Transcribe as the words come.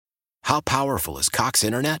How powerful is Cox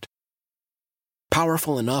Internet?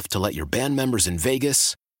 Powerful enough to let your band members in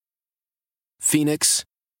Vegas, Phoenix,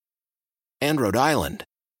 and Rhode Island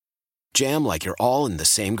jam like you're all in the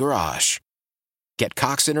same garage. Get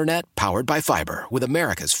Cox Internet powered by fiber with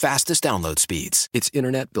America's fastest download speeds. It's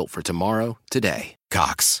internet built for tomorrow, today.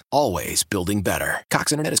 Cox, always building better.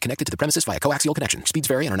 Cox Internet is connected to the premises via coaxial connection. Speeds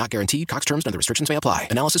vary and are not guaranteed. Cox terms and other restrictions may apply.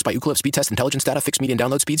 Analysis by Ookla Speed Test Intelligence Data. Fixed median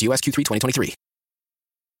download speeds. US Q3 2023.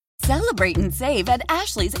 Celebrate and save at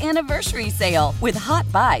Ashley's Anniversary Sale. With Hot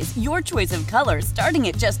Buys, your choice of colors starting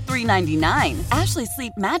at just $3.99. Ashley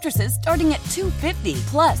Sleep mattresses starting at $2.50.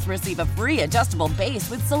 Plus, receive a free adjustable base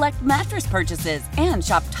with select mattress purchases. And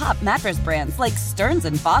shop top mattress brands like Stearns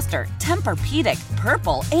 & Foster, Tempur-Pedic,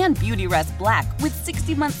 Purple, and Beautyrest Black with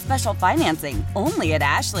 60-month special financing. Only at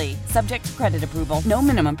Ashley. Subject to credit approval. No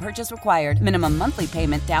minimum purchase required. Minimum monthly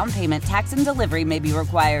payment, down payment, tax, and delivery may be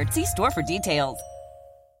required. See store for details.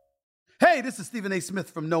 Hey, this is Stephen A.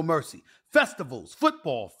 Smith from No Mercy. Festivals,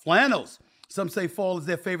 football, flannels. Some say fall is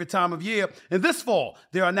their favorite time of year. And this fall,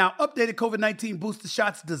 there are now updated COVID-19 booster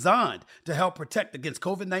shots designed to help protect against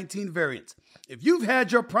COVID-19 variants. If you've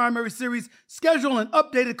had your primary series, schedule an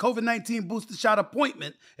updated COVID-19 booster shot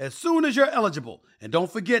appointment as soon as you're eligible. And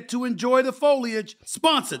don't forget to enjoy the foliage.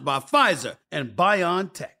 Sponsored by Pfizer and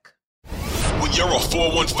BioNTech. When you're a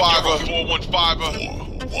 415er,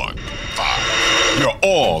 you're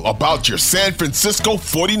all about your San Francisco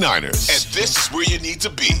 49ers. And this is where you need to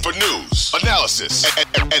be for news, analysis,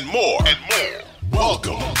 and more.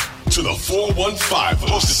 Welcome to the 415,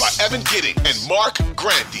 hosted by Evan Gidding and Mark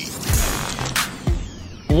Grandy.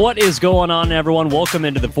 What is going on, everyone? Welcome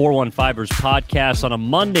into the 415ers podcast on a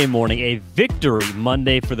Monday morning, a victory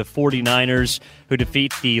Monday for the 49ers, who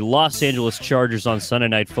defeat the Los Angeles Chargers on Sunday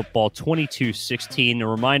Night Football 22-16. A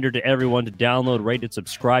reminder to everyone to download, rate, and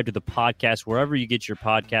subscribe to the podcast wherever you get your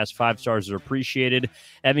podcast. 5 stars are appreciated.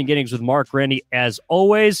 Evan Giddings with Mark Grandy, as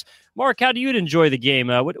always. Mark, how do you enjoy the game?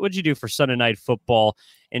 What did you do for Sunday Night Football,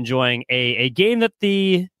 enjoying a game that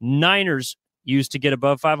the Niners used to get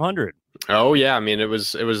above 500? Oh, yeah. I mean, it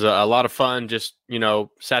was a lot of fun. Just,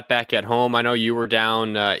 sat back at home. I know you were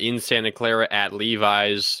down in Santa Clara at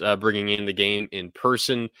Levi's, bringing in the game in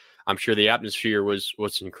person. I'm sure the atmosphere was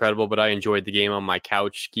incredible, but I enjoyed the game on my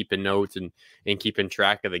couch, keeping notes and keeping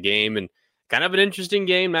track of the game. And kind of an interesting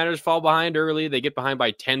game. Niners fall behind early. They get behind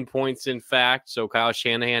by 10 points, in fact. So Kyle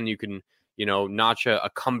Shanahan, you can, notch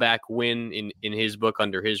a comeback win in his book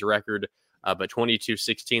under his record. But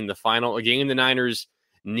 22-16, the final, a game the Niners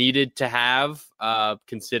needed to have,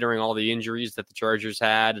 considering all the injuries that the Chargers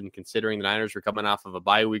had and considering the Niners were coming off of a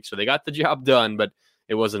bye week. So they got the job done, but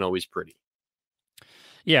it wasn't always pretty.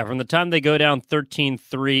 Yeah, from the time they go down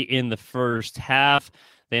 13-3 in the first half,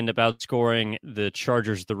 they end up outscoring the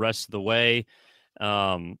Chargers the rest of the way.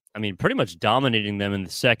 Pretty much dominating them in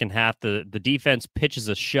the second half. The defense pitches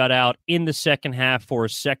a shutout in the second half for a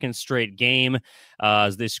second straight game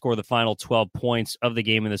as they score the final 12 points of the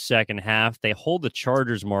game in the second half. They hold the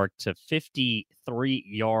Chargers mark to 53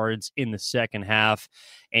 yards in the second half.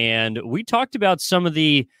 And we talked about some of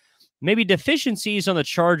the maybe deficiencies on the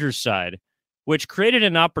Chargers side, which created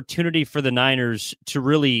an opportunity for the Niners to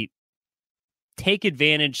really take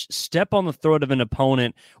advantage, step on the throat of an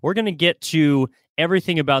opponent. We're going to get to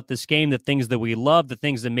everything about this game, the things that we love, the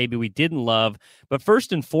things that maybe we didn't love. But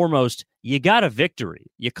first and foremost, you got a victory.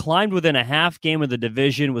 You climbed within a half game of the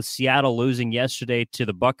division with Seattle losing yesterday to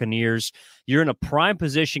the Buccaneers. You're in a prime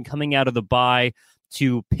position coming out of the bye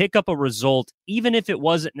to pick up a result, even if it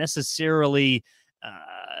wasn't necessarily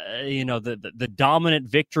the dominant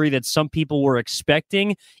victory that some people were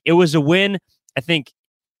expecting. It was a win, I think,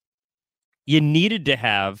 you needed to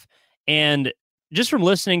have. And just from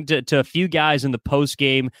listening to a few guys in the post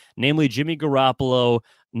game, namely Jimmy Garoppolo,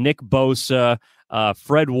 Nick Bosa,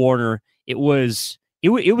 Fred Warner, it was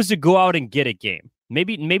a go out and get it game.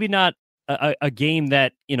 Maybe not a game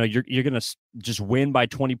that you're going to just win by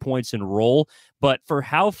 20 points and roll, but for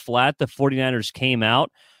how flat the 49ers came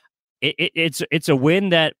out, it's a win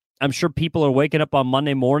that I'm sure people are waking up on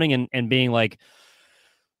Monday morning and being like,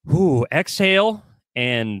 "Ooh, exhale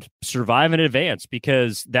and survive in advance,"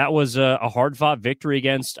 because that was a hard-fought victory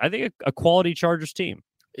against, I think, a quality Chargers team.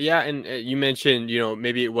 Yeah, and you mentioned,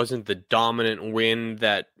 maybe it wasn't the dominant win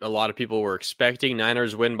that a lot of people were expecting.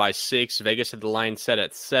 Niners win by 6. Vegas had the line set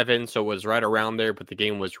at 7, so it was right around there, but the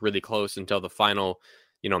game was really close until the final,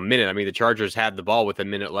 minute. I mean, the Chargers had the ball with a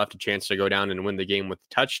minute left, a chance to go down and win the game with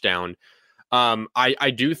the touchdown.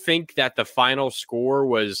 I do think that the final score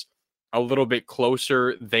was a little bit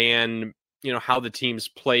closer than how the teams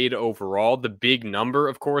played overall. The big number,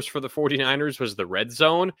 of course, for the 49ers was the red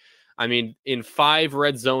zone. I mean, in 5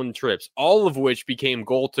 red zone trips, all of which became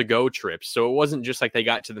goal to go trips. So it wasn't just like they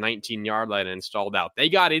got to the 19-yard line and stalled out. They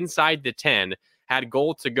got inside the 10, had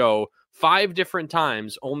goal to go 5 different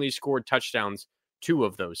times, only scored touchdowns 2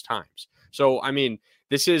 of those times. So, I mean,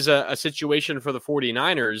 this is a situation for the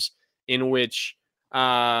 49ers in which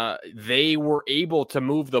they were able to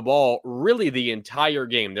move the ball really the entire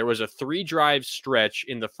game. There was a 3-drive stretch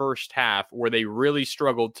in the first half where they really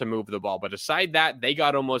struggled to move the ball. But aside that, they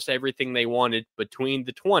got almost everything they wanted between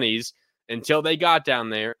the 20s until they got down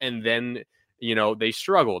there. And then, they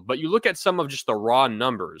struggled. But you look at some of just the raw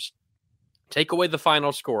numbers. Take away the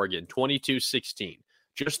final score again, 22-16.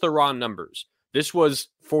 Just the raw numbers. This was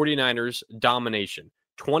 49ers domination.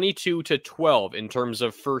 22-12 in terms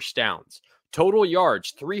of first downs. Total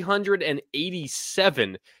yards,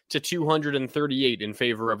 387 to 238 in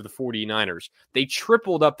favor of the 49ers. They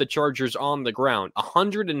tripled up the Chargers on the ground,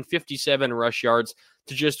 157 rush yards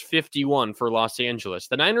to just 51 for Los Angeles.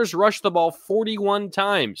 The Niners rushed the ball 41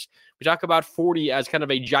 times. We talk about 40 as kind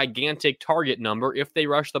of a gigantic target number. If they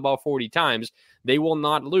rush the ball 40 times, they will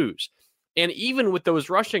not lose. And even with those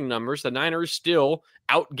rushing numbers, the Niners still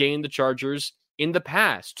outgained the Chargers in the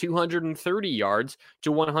pass, 230 yards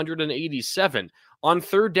to 187. On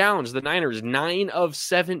third downs, the Niners, 9 of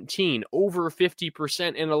 17, over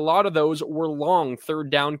 50%, and a lot of those were long third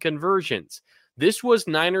down conversions. This was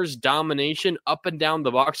Niners domination up and down the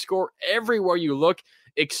box score everywhere you look,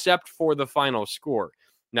 except for the final score.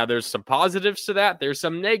 Now, there's some positives to that. There's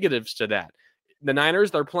some negatives to that. The Niners,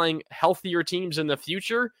 they're playing healthier teams in the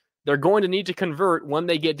future. They're going to need to convert when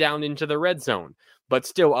they get down into the red zone. But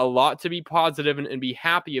still, a lot to be positive and be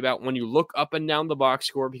happy about when you look up and down the box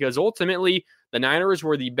score, because ultimately, the Niners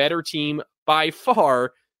were the better team by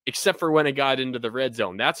far, except for when it got into the red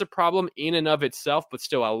zone. That's a problem in and of itself, but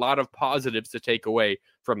still a lot of positives to take away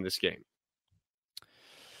from this game.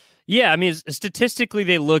 Yeah, I mean, statistically,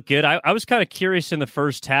 they look good. I was kind of curious in the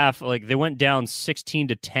first half. Like, they went down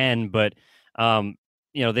 16-10, but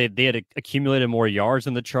they had accumulated more yards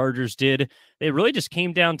than the Chargers did. It really just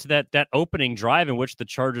came down to that opening drive in which the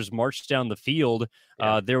Chargers marched down the field.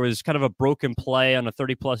 Yeah. There was kind of a broken play on a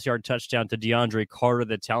 30-plus yard touchdown to DeAndre Carter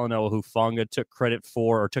that Talanoa Hufanga took credit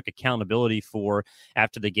for, or took accountability for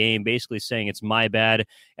after the game, basically saying it's my bad.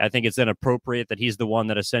 I think it's inappropriate that he's the one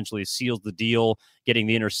that essentially seals the deal, getting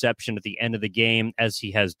the interception at the end of the game, as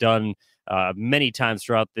he has done many times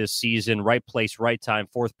throughout this season. Right place, right time,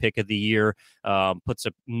 4th pick of the year, puts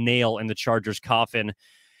a nail in the Chargers' coffin.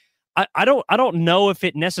 I don't know if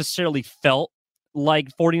it necessarily felt like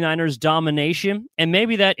 49ers domination, and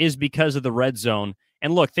maybe that is because of the red zone.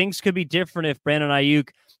 And look, things could be different if Brandon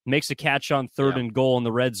Ayuk makes a catch on 3rd and goal in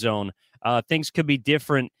the red zone. Things could be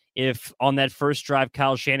different if on that first drive,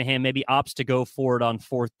 Kyle Shanahan maybe opts to go for it on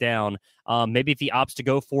 4th down. Maybe if he opts to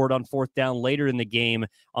go for it on 4th down later in the game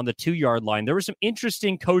on the 2-yard line. There were some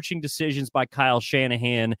interesting coaching decisions by Kyle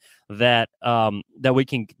Shanahan that we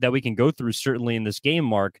can go through certainly in this game,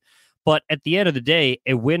 Mark. But at the end of the day,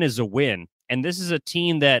 a win is a win. And this is a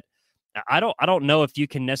team that I don't know if you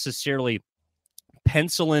can necessarily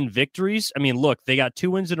pencil in victories. I mean, look, they got 2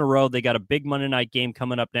 wins in a row. They got a big Monday night game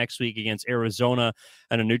coming up next week against Arizona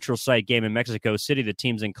and a neutral site game in Mexico City. The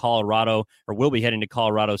team's in Colorado, or will be heading to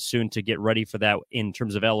Colorado soon to get ready for that in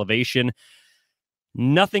terms of elevation.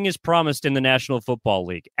 Nothing is promised in the National Football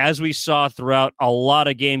League, as we saw throughout a lot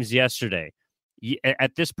of games yesterday.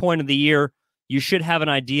 At this point of the year, you should have an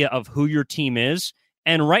idea of who your team is.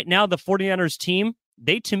 And right now, the 49ers team,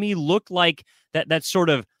 they to me look like that sort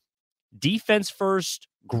of defense first,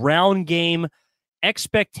 ground game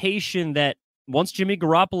expectation that once Jimmy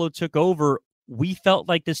Garoppolo took over, we felt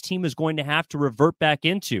like this team is going to have to revert back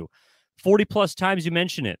into. 40-plus times you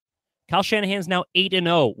mentioned it. Kyle Shanahan's now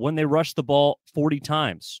 8-0 when they rush the ball 40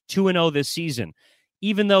 times. 2-0 this season.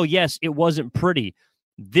 Even though, yes, it wasn't pretty,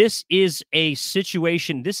 this is a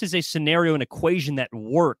situation, this is a scenario, an equation that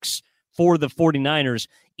works for the 49ers,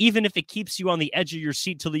 even if it keeps you on the edge of your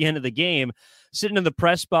seat till the end of the game. Sitting in the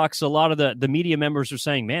press box, a lot of the media members are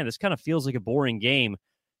saying, man, this kind of feels like a boring game.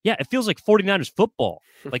 Yeah, it feels like 49ers football.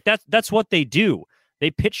 Like that's what they do.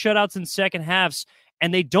 They pitch shutouts in second halves,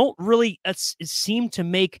 and they don't really seem to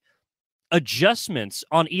make adjustments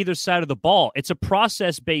on either side of the ball. It's a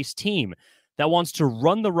process-based team that wants to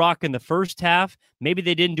run the rock in the first half. Maybe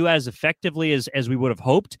they didn't do as effectively as we would have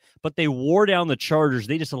hoped, but they wore down the Chargers.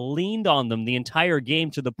 They just leaned on them the entire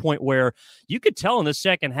game to the point where you could tell in the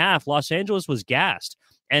second half, Los Angeles was gassed.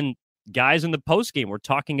 And guys in the postgame were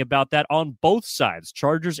talking about that on both sides,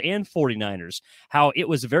 Chargers and 49ers, how it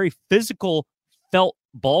was a very physical felt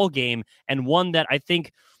ball game, and one that I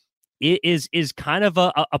think is kind of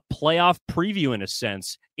a playoff preview in a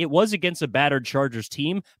sense. It was against a battered Chargers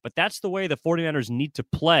team, but that's the way the 49ers need to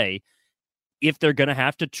play if they're going to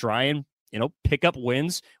have to try and, pick up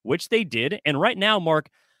wins, which they did. And right now, Mark,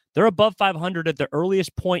 they're above 500 at the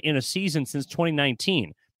earliest point in a season since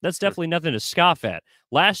 2019. That's definitely nothing to scoff at.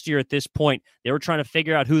 Last year at this point, they were trying to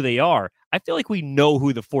figure out who they are. I feel like we know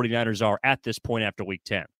who the 49ers are at this point after week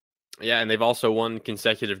 10. Yeah, and they've also won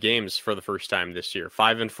consecutive games for the first time this year.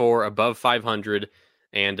 5-4, above 500,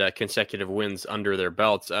 and consecutive wins under their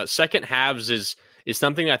belts. Second halves is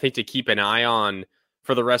something I think to keep an eye on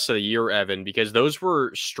for the rest of the year, Evan, because those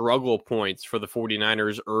were struggle points for the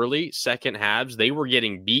 49ers early. Second halves, they were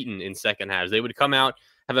getting beaten in second halves. They would come out,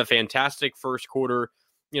 have a fantastic first quarter,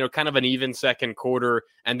 kind of an even second quarter,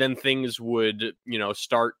 and then things would,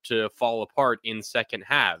 start to fall apart in second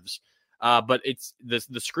halves. But it's the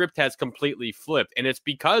script has completely flipped, and it's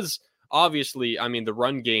because obviously, the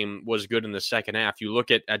run game was good in the second half. You look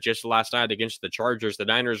at just last night against the Chargers, the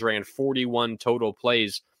Niners ran 41 total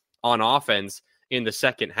plays on offense in the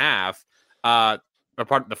second half. The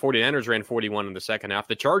 49ers ran 41 in the second half.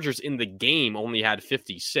 The Chargers in the game only had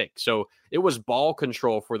 56. So it was ball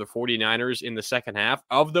control for the 49ers in the second half.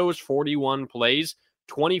 Of those 41 plays,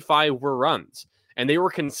 25 were runs, and they were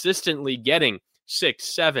consistently getting 6,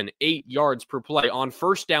 7, 8 yards per play on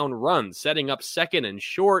first down runs, setting up second and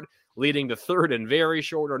short, leading to third and very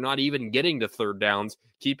short, or not even getting to third downs,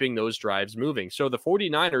 keeping those drives moving. So the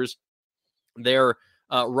 49ers, their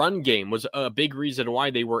run game was a big reason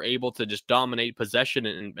why they were able to just dominate possession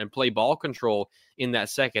and play ball control in that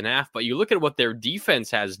second half. But you look at what their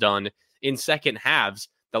defense has done in second halves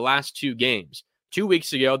the last two games. 2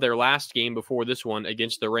 weeks ago, their last game before this one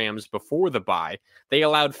against the Rams before the bye, they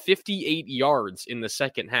allowed 58 yards in the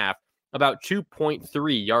second half, about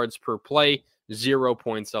 2.3 yards per play, 0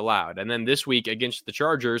 points allowed. And then this week against the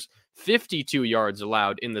Chargers, 52 yards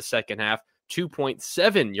allowed in the second half,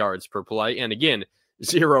 2.7 yards per play, and again,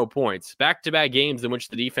 0 points. Back-to-back games in which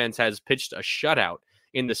the defense has pitched a shutout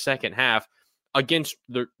in the second half against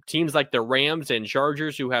the teams like the Rams and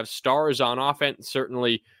Chargers who have stars on offense.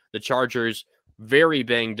 Certainly the Chargers very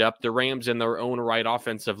banged up. The Rams in their own right,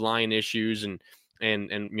 offensive line issues and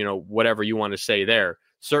whatever you want to say there.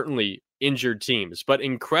 Certainly injured teams, but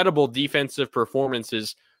incredible defensive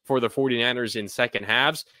performances for the 49ers in second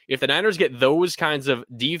halves. If the Niners get those kinds of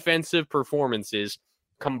defensive performances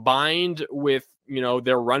combined with,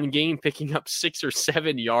 their run game picking up 6 or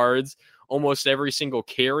 7 yards almost every single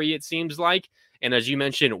carry, it seems like, and as you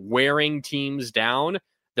mentioned, wearing teams down,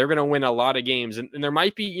 they're going to win a lot of games. And there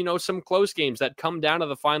might be, some close games that come down to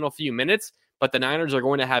the final few minutes, but the Niners are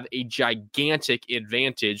going to have a gigantic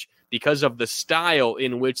advantage because of the style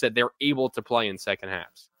in which that they're able to play in second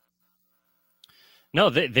halves. No,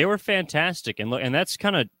 they were fantastic. And that's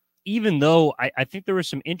kind of, even though I think there were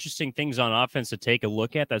some interesting things on offense to take a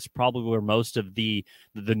look at, that's probably where most of the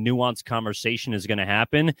nuanced conversation is going to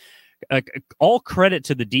happen. All credit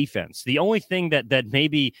to the defense. The only thing that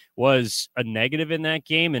maybe was a negative in that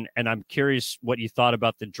game, and I'm curious what you thought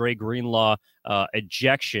about the Dre Greenlaw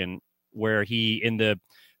ejection, where he in the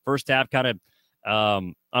first half kind of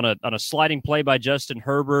on a sliding play by Justin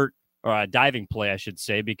Herbert, or a diving play, I should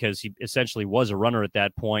say, because he essentially was a runner at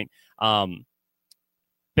that point.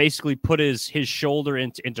 Basically put his shoulder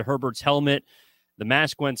into Herbert's helmet. The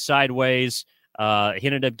mask went sideways. He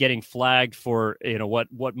ended up getting flagged for what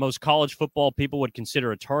most college football people would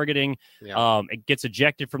consider a targeting. Yeah. It gets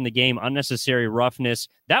ejected from the game, unnecessary roughness.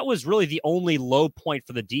 That was really the only low point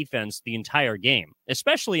for the defense the entire game,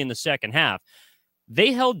 especially in the second half.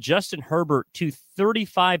 They held Justin Herbert to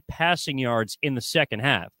 35 passing yards in the second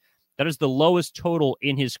half. That is the lowest total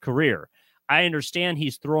in his career. I understand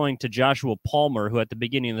he's throwing to Joshua Palmer, who at the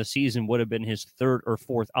beginning of the season would have been his third or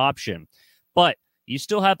fourth option. But you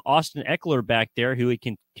still have Austin Eckler back there, who he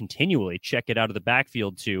can continually check it out of the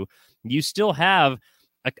backfield to. You still have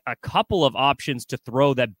a couple of options to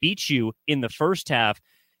throw that beat you in the first half.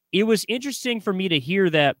 It was interesting for me to hear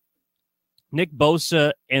that Nick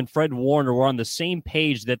Bosa and Fred Warner were on the same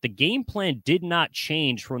page, that the game plan did not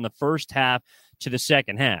change from the first half to the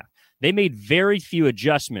second half. They made very few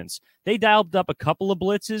adjustments. They dialed up a couple of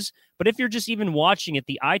blitzes, but if you're just even watching it,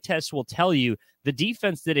 the eye test will tell you the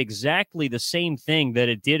defense did exactly the same thing that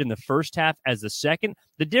it did in the first half as the second.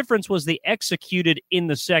 The difference was they executed in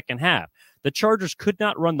the second half. The Chargers could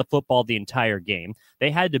not run the football the entire game. They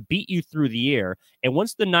had to beat you through the air. And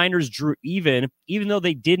once the Niners drew even though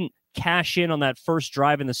they didn't cash in on that first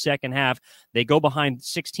drive in the second half, they go behind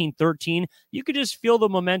 16-13. You could just feel the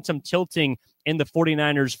momentum tilting in the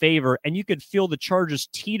 49ers' favor, and you could feel the Chargers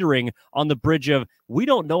teetering on the bridge of, we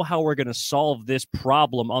don't know how we're going to solve this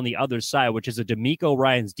problem on the other side, which is a DeMeco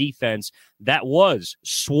Ryans defense that was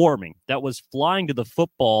swarming, that was flying to the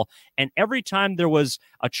football, and every time there was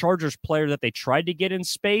a Chargers player that they tried to get in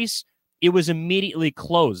space, it was immediately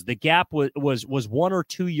closed. The gap was 1 or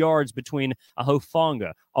 2 yards between a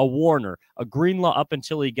Hufanga, a Warner, a Greenlaw up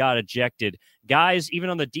until he got ejected. Guys,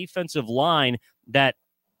 even on the defensive line, that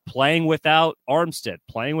playing without Armstead,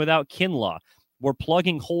 playing without Kinlaw, were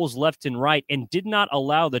plugging holes left and right and did not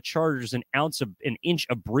allow the Chargers an inch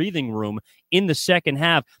of breathing room in the second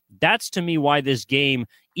half. That's, to me, why this game,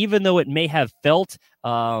 even though it may have felt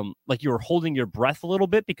like you were holding your breath a little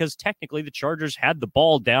bit, because technically the Chargers had the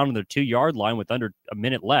ball down on their 2-yard line with under a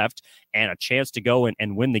minute left and a chance to go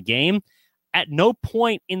and win the game. At no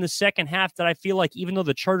point in the second half did I feel like, even though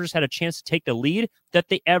the Chargers had a chance to take the lead, that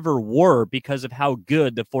they ever were, because of how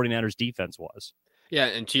good the 49ers defense was. Yeah,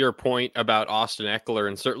 and to your point about Austin Ekeler,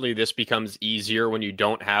 and certainly this becomes easier when you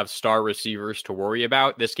don't have star receivers to worry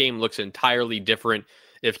about. This game looks entirely different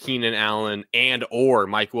if Keenan Allen and or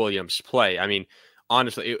Mike Williams play. I mean,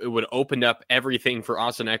 honestly, it would open up everything for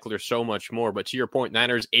Austin Ekeler so much more. But to your point,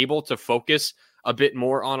 Niners able to focus a bit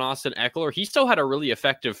more on Austin Ekeler. He still had a really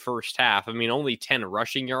effective first half. I mean, only 10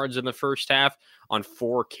 rushing yards in the first half on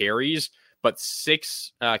 4 carries, but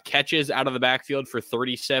 6 catches out of the backfield for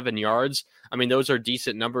 37 yards. I mean, those are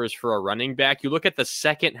decent numbers for a running back. You look at the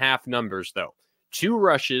second half numbers, though. 2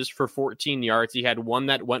 rushes for 14 yards. He had 1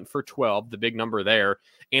 that went for 12, the big number there,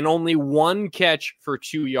 and only 1 catch for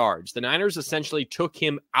 2 yards. The Niners essentially took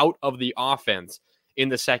him out of the offense in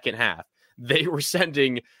the second half. They were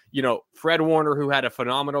sending, Fred Warner, who had a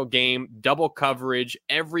phenomenal game, double coverage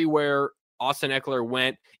everywhere Austin Ekeler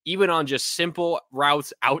went, even on just simple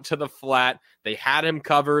routes out to the flat. They had him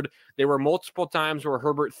covered. There were multiple times where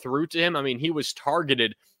Herbert threw to him. I mean, he was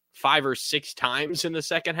targeted 5 or 6 times in the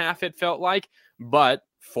second half, it felt like, but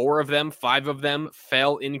 5 of them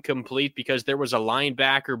fell incomplete because there was a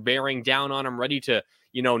linebacker bearing down on him, ready to,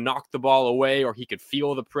 knock the ball away, or he could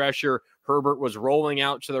feel the pressure. Herbert was rolling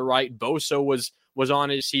out to the right. Bosa was on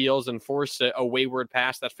his heels and forced a wayward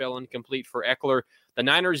pass that fell incomplete for Ekeler. The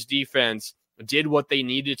Niners defense did what they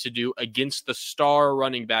needed to do against the star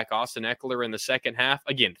running back, Austin Ekeler, in the second half.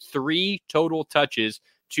 Again, 3 total touches,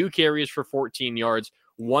 2 carries for 14 yards,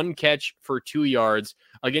 1 catch for 2 yards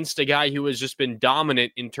against a guy who has just been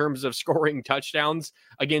dominant in terms of scoring touchdowns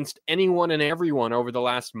against anyone and everyone over the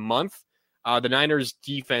last month. The Niners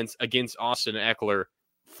defense against Austin Ekeler,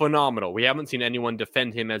 phenomenal. We haven't seen anyone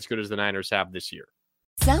defend him as good as the Niners have this year.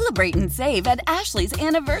 Celebrate and save at Ashley's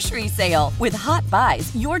Anniversary Sale. With Hot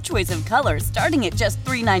Buys, your choice of colors starting at just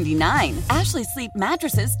 $3.99. Ashley Sleep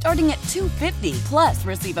mattresses starting at $2.50. Plus,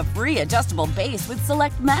 receive a free adjustable base with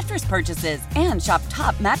select mattress purchases. And shop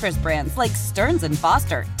top mattress brands like Stearns &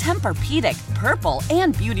 Foster, Tempur-Pedic, Purple,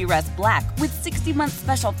 and Beautyrest Black with 60-month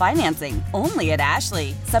special financing. Only at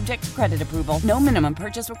Ashley. Subject to credit approval. No minimum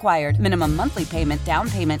purchase required. Minimum monthly payment,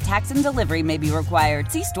 down payment, tax, and delivery may be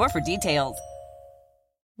required. See store for details.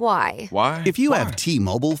 Why? If you have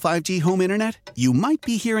T-Mobile 5G home internet, you might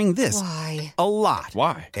be hearing this Why? a lot.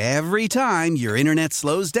 Why? Every time your internet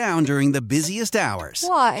slows down during the busiest hours.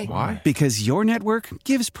 Why? Because your network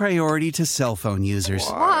gives priority to cell phone users.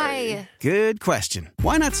 Why? Good question.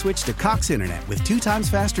 Why not switch to Cox Internet with 2 times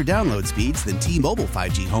faster download speeds than T-Mobile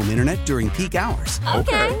 5G home internet during peak hours?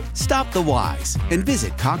 Okay. Stop the whys and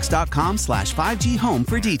visit cox.com/5G home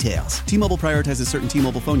for details. T-Mobile prioritizes certain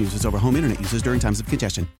T-Mobile phone users over home internet users during times of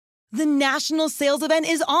congestion. The national sales event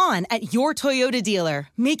is on at your Toyota dealer,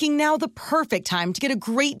 making now the perfect time to get a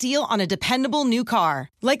great deal on a dependable new car.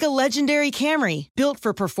 Like a legendary Camry, built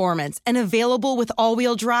for performance and available with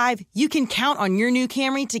all-wheel drive, you can count on your new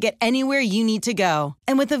Camry to get anywhere you need to go.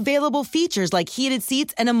 And with available features like heated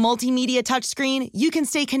seats and a multimedia touchscreen, you can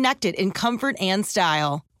stay connected in comfort and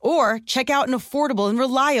style. Or check out an affordable and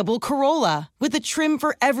reliable Corolla with a trim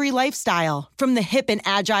for every lifestyle. From the hip and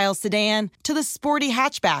agile sedan to the sporty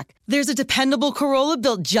hatchback, there's a dependable Corolla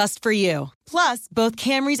built just for you. Plus, both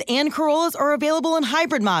Camrys and Corollas are available in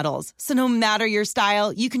hybrid models. So no matter your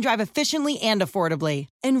style, you can drive efficiently and affordably.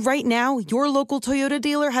 And right now, your local Toyota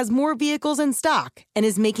dealer has more vehicles in stock and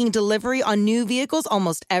is making delivery on new vehicles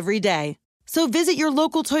almost every day. So visit your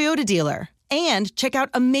local Toyota dealer. And check out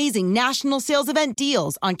amazing national sales event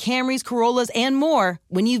deals on Camrys, Corollas, and more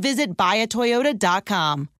when you visit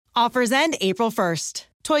buyatoyota.com. Offers end April 1st.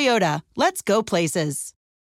 Toyota, let's go places.